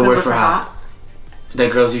 What's another word for hot?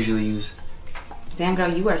 That girls usually use. Damn girl,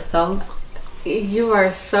 you are so. You are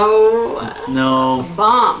so. No.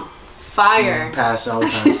 Bomb. Fire. Pass all the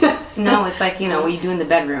time. No, it's like, what you do in the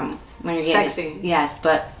bedroom when you're getting. Sexy. Yes,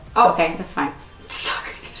 but. Okay, that's fine.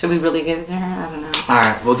 Sorry. Should we really give it to her? I don't know.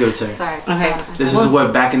 Alright, we'll give it to her. Sorry. Okay. This is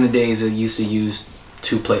what back in the days they used to use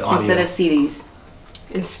to play audio. Instead of CDs.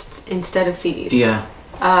 Instead of CDs. Yeah.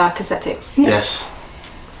 Cassette tapes. Yes.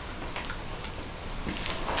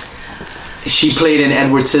 She played in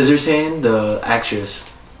Edward Scissorhands, the actress.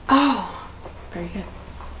 Oh, very good.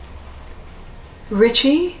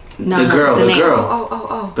 Richie? No, the girl.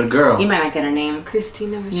 Oh. The girl. You might not get her name.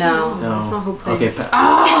 Christina Ricci? No. That's not who plays. Okay.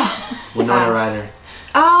 Winona Ryder.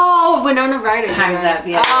 Oh, Winona Ryder. Time's up,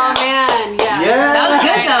 yeah. Oh, man, yeah. Yeah. That was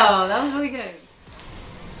good, though. That was really good.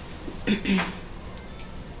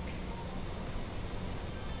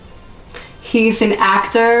 He's an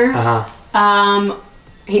actor.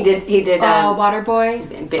 He did.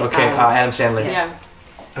 Waterboy. Okay, Adam Sandler. Yes.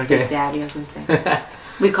 Yeah. Okay. Big Daddy, I was gonna say.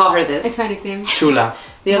 We call her this. It's my nickname. Chula.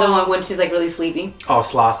 The other one when she's like really sleepy. Oh,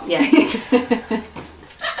 sloth. Yes.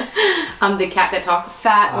 The cat that talks.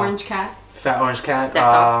 Fat orange cat. Fat orange cat. That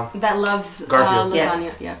talks. That loves Garfield.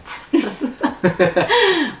 lasagna. Yes. Yeah.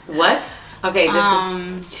 What? Okay, this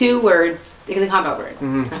is 2 words. The combo word.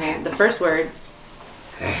 Okay, the first word.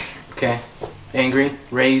 Okay. Angry.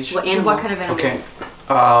 Rage. What animal? What kind of animal? Okay.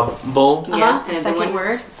 Bull. Yeah. And The then second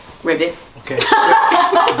word. Ribbit. Okay.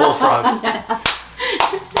 Bullfrog.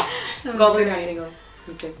 Go big.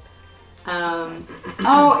 Okay.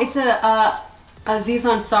 Oh, it's a Aziz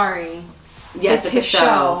Ansari. Yes, it's his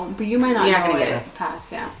show. But you might not You're know not gonna it. get it.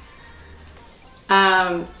 Pass, yeah.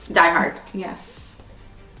 Die Hard. Yes.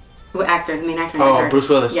 What actor? The main actor. Die Oh, Hard. Bruce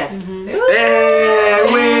Willis. Yes. Hey, I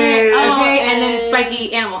win! Okay, and then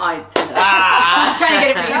Spiky Animal. I was trying to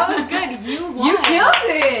get it for you. That was good. You won. You killed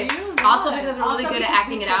it. You I'll also because we're really good at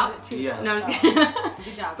acting it out. Yes. No,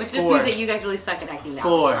 good job. Which just means that you guys really suck at acting it out.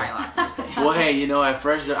 4. Sorry, I lost. Well, hey, you know, at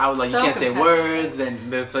first I was like, you can't say words,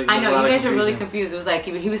 and there's like I know, you guys are really confused. It was like,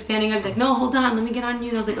 he was standing up, like, no, hold on, let me get on you.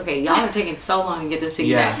 And I was like, okay, y'all are taking so long to get this piggyback.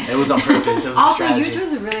 Yeah, it was on purpose. It was also, strategy. you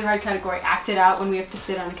chose a really hard category. Act it out when we have to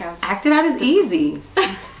sit on a couch. Act it out is easy.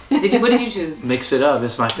 What did you choose? Mix it up.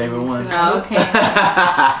 It's my favorite one. Oh, okay.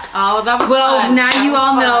 Oh, that was well, fun. now you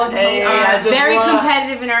all know Hey, we are very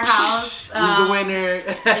competitive in our house. Who's the winner?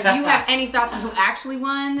 If you have any thoughts on who actually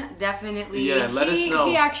won, definitely. Let us know.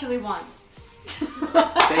 He actually won.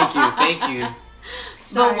 Thank you.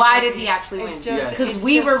 But why did he actually win? Because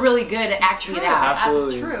we were really good at acting it out.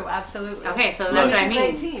 Absolutely. True, absolutely. Okay, so that's what I mean.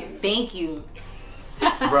 Great team. Thank you.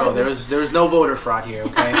 Bro, there was no voter fraud here,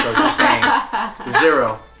 okay? So just saying.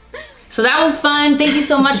 0. So that was fun. Thank you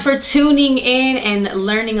so much for tuning in and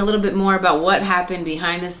learning a little bit more about what happened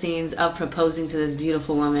behind the scenes of proposing to this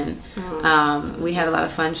beautiful woman. We had a lot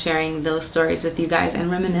of fun sharing those stories with you guys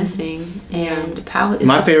and reminiscing. And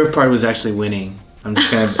my favorite part was actually winning. I'm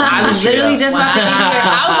just gonna. I was literally just about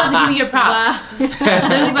to give you your props. I was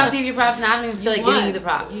literally about to give you your props, and I don't even feel like giving you the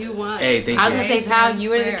props. You won. Hey, thank you. I was gonna say, pal,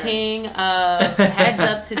 you were the king of Heads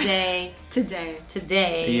Up today.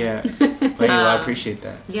 Today. Yeah. But I appreciate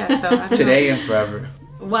that. Yeah. So today and forever.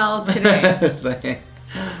 Well, today.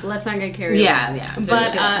 Let's not get carried away. Yeah.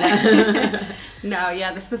 But no,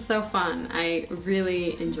 yeah, this was so fun. I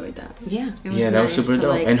really enjoyed that. Yeah. That was super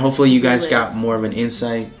dope. And hopefully you guys got more of an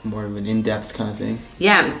insight, more of an in-depth kind of thing.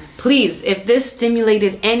 Yeah. Please, if this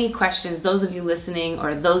stimulated any questions, those of you listening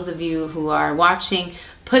or those of you who are watching,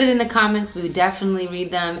 put it in the comments. We would definitely read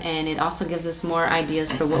them, and it also gives us more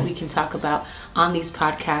ideas for what we can talk about on these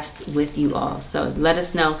podcasts with you all. So let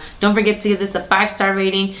us know. Don't forget to give this a 5-star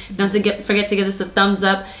rating. Don't forget to give this a thumbs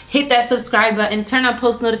up. Hit that subscribe button. Turn on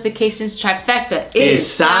post notifications. Trifecta is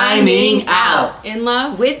signing out. In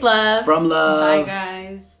love. With love. From love. Bye,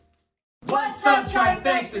 guys. What's up,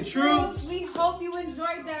 Trifecta Troops? We hope you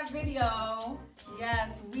enjoyed that video.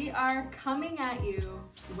 Yes, we are coming at you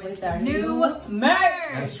with our new merch.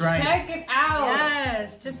 That's right. Check it out.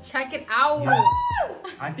 Yes, just check it out.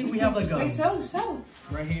 I think we have like a... Wait, show.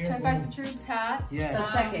 Right here. Trifecta Troops hat. Yeah.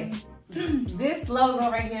 So check it. This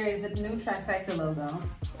logo right here is the new Trifecta logo,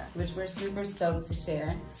 which we're super stoked to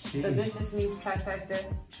share. Jeez. So this just means Trifecta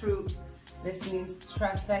Troop. This means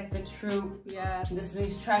Trifecta Troop. Yes. This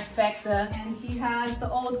means Trifecta. And he has the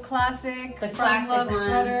old classic The From classic Love one.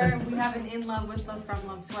 sweater. We have an In Love with the From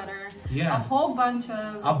Love sweater. Yeah. A whole bunch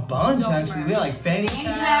of dope actually. merch. We have like fanny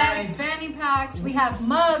packs. Fanny packs. We have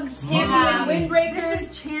mugs. Champion windbreakers. This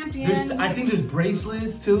is Champion. I think there's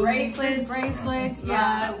bracelets too. bracelets.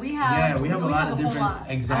 Yeah, we have. We have a lot of whole different. lot.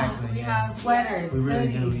 Exactly. We yes. have Sweaters, We really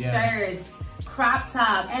hoodies, do, yeah. shirts, crop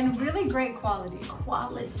tops, and really great quality.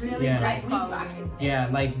 really Yeah. great We quality. rock it. Yeah,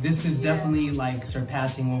 like this is definitely like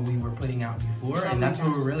surpassing what we were putting out before, and that's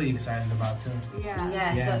what we're really excited about too.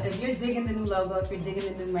 Yeah, so if you're digging the new logo, if you're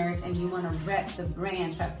digging the new merch, and you want to rep the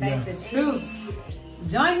brand Trifecta Troops,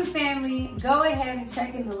 join the family. Go ahead and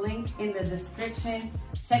check in the link in the description.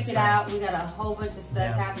 Check it out. We got a whole bunch of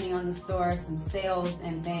stuff happening on the store, some sales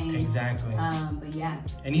and things. Exactly. But yeah.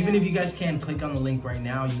 And even if you guys can't click on the link right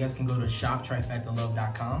now, you guys can go to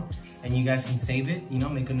shoptrifectalove.com and you guys can save it, you know,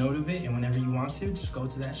 make a note of it, and whenever you want to, just go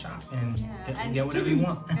to that shop and get whatever you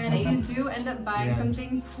want. And if you do end up buying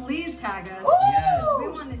something, please tag us. Yes. We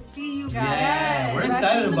want to see you guys. Yeah, we're Repping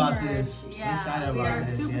excited the about merch. this. Yeah, We're excited we about are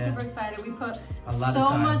this, super excited. We put a lot so of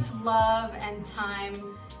time. much love and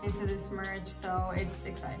time into this merch, so it's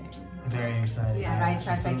exciting. Very excited. Yeah, right,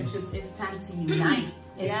 Trifecta Troops. It's time to unite.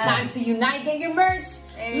 It's Yes. time to unite. Get your merch.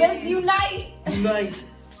 Hey. Let's unite. Unite.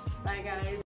 Bye, guys.